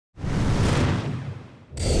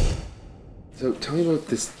So tell me about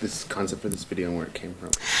this concept for this video and where it came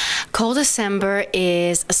from. Cold December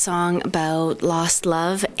is a song about lost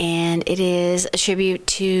love, and it is a tribute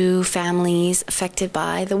to families affected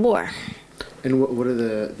by the war. And what are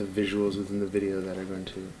the visuals within the video that are going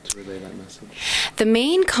to relay that message? The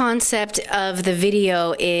main concept of the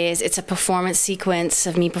video is it's a performance sequence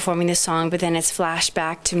of me performing the song, but then it's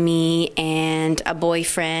flashback to me and a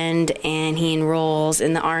boyfriend, and he enrolls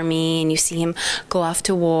in the army, and you see him go off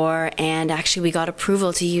to war. And actually, we got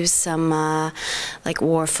approval to use some like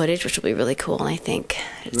war footage, which will be really cool. And I think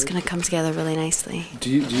it's going to come together really nicely.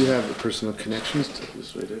 Do you have personal connections to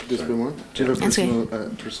this? Just one more. Do you have a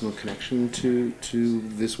personal connection to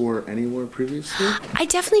this war, any war previously? I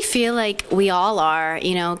definitely feel like we all are.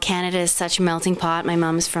 You know, Canada is such a melting pot. My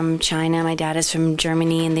mom's from China, my dad is from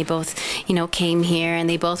Germany, and they both, you know, came here, and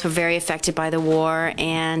they both were very affected by the war.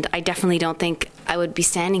 And I definitely don't think I would be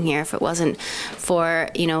standing here if it wasn't for,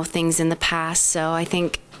 you know, things in the past. So I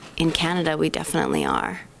think in Canada we definitely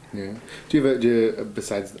are. Yeah. Do you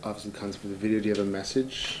besides obviously the concept of the video, do you have a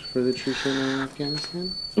message for the troops right now in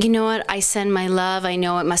Afghanistan? You know what? I send my love. I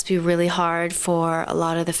know it must be really hard for a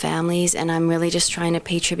lot of the families, and I'm really just trying to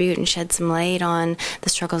pay tribute and shed some light on the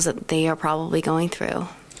struggles that they are probably going through.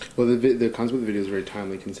 Well, the concept of the video is very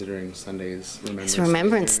timely considering Sunday's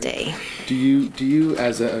Remembrance Day. Do you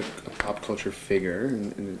as a pop culture figure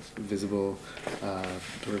and a visible,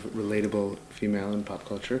 sort of relatable female in pop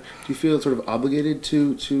culture, do you feel sort of obligated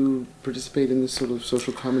to participate in this sort of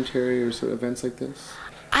social commentary or sort of events like this?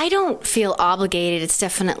 I don't feel obligated. It's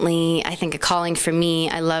definitely, I think, a calling for me.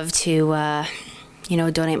 I love to, you know,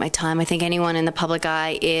 donate my time. I think anyone in the public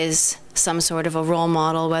eye is some sort of a role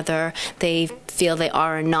model, whether they feel they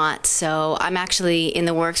are or not. So I'm actually in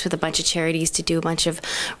the works with a bunch of charities to do a bunch of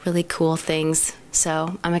really cool things.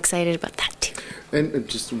 So I'm excited about that too. And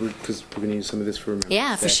just because we're going to use some of this for Remembrance Day.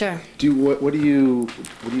 Yeah, for sure. What do you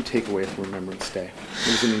take away from Remembrance Day? What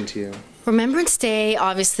does it mean to you? Remembrance Day,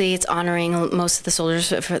 obviously, it's honoring most of the soldiers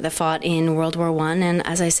that fought in World War I. And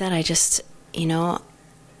as I said, I just, you know,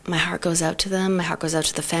 my heart goes out to them, my heart goes out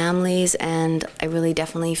to the families, and I really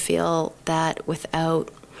definitely feel that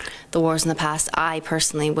without the wars in the past, I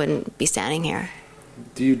personally wouldn't be standing here.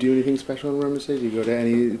 Do you do anything special on Remembrance Day? Do you go to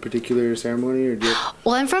any particular ceremony? Or do you...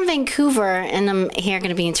 Well, I'm from Vancouver, and I'm here going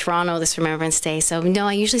to be in Toronto this Remembrance Day, so no,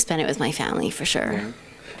 I usually spend it with my family, for sure. Yeah.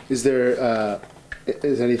 Is there,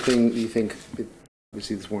 is anything you think,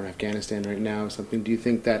 obviously this war in Afghanistan right now, something, do you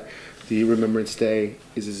think that the Remembrance Day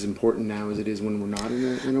is as important now as it is when we're not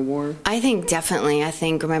in a war? I think definitely. I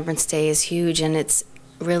think Remembrance Day is huge, and it's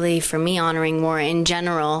really, for me, honoring war in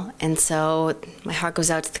general. And so my heart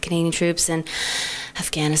goes out to the Canadian troops in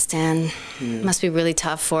Afghanistan. Yeah. It must be really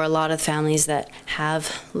tough for a lot of families that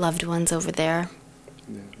have loved ones over there.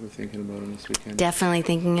 Yeah, we're thinking about them this weekend. Definitely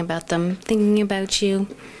thinking about them, thinking about you.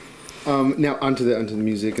 Now onto the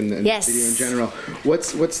music and the yes. video in general.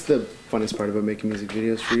 What's the funnest part about making music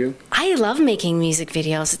videos for you? I love making music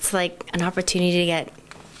videos. It's like an opportunity to get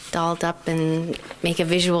dolled up and make a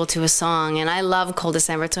visual to a song. And I love Cold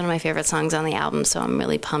December. It's one of my favorite songs on the album, so I'm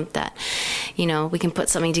really pumped that, you know, we can put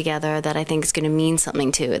something together that I think is going to mean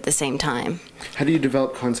something to at the same time. How do you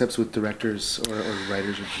develop concepts with directors or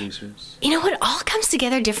writers or producers? You know, it all comes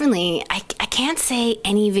together differently. I can't say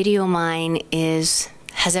any video of mine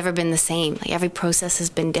has ever been the same. Like, every process has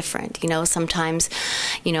been different. You know, sometimes,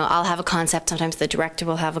 you know, I'll have a concept, sometimes the director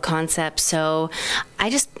will have a concept. So I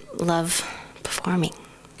just love performing,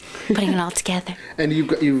 putting it all together. And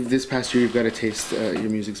this past year, you've got a taste. Your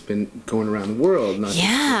music's been going around the world, not just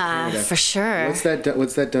Canada. For sure. What's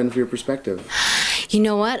that done for your perspective? You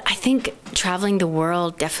know what? I think traveling the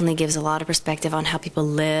world definitely gives a lot of perspective on how people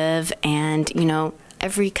live, and, you know,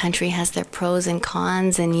 every country has their pros and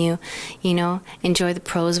cons, and you know, enjoy the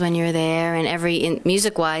pros when you're there. And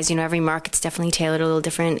music-wise, you know, every market's definitely tailored a little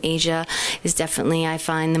different. Asia is definitely, I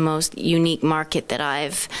find, the most unique market that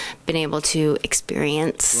I've been able to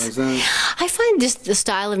experience. Why is that? I find just the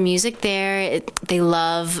style of music there, they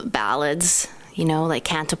love ballads. You know, like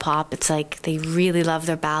cantopop, it's like they really love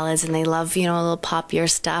their ballads, and they love, you know, a little poppier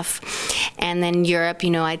stuff. And then Europe, you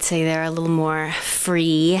know, I'd say they're a little more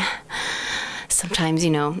free. Sometimes, you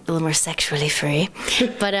know, a little more sexually free.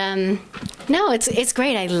 But no, it's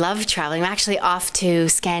great. I love traveling. I'm actually off to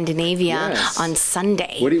Scandinavia on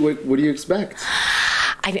Sunday. What do you expect?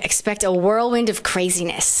 I expect a whirlwind of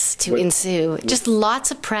craziness to ensue. Just lots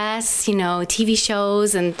of press, you know, TV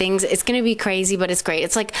shows and things. It's going to be crazy, but it's great.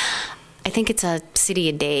 It's like, I think it's a city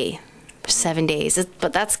a day for 7 days.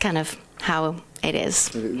 But that's kind of how it is.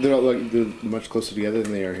 They're all they're much closer together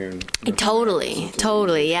than they are here in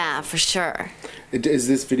Totally, yeah, for sure. Is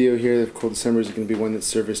this video here, of Cold December, is it going to be one that's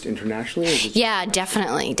serviced internationally? Or Yeah,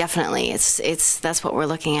 definitely. It's that's what we're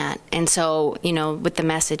looking at. And so, with the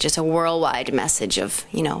message, it's a worldwide message of,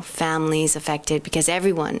 families affected, because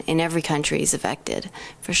everyone in every country is affected,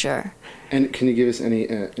 for sure. And can you give us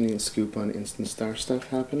any scoop on Instant Star stuff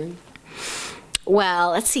happening? Well,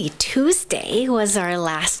 let's see. Tuesday was our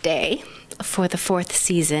last day for the 4th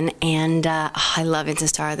season, and I love Instant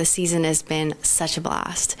Star. The season has been such a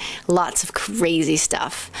blast. Lots of crazy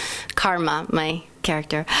stuff. Karma, my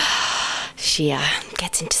character, she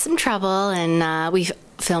gets into some trouble, and we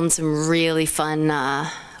filmed some really fun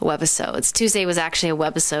webisodes. Tuesday was actually a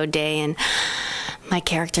webisode day, and my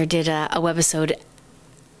character did a webisode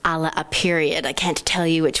a la a period. I can't tell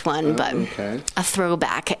you which one, but a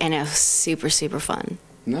throwback, and it was super, super fun.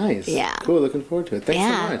 Nice. Yeah. Cool. Looking forward to it. Thanks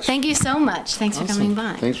so much. Thank you so much. Thanks for coming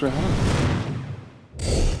by. Thanks for having me.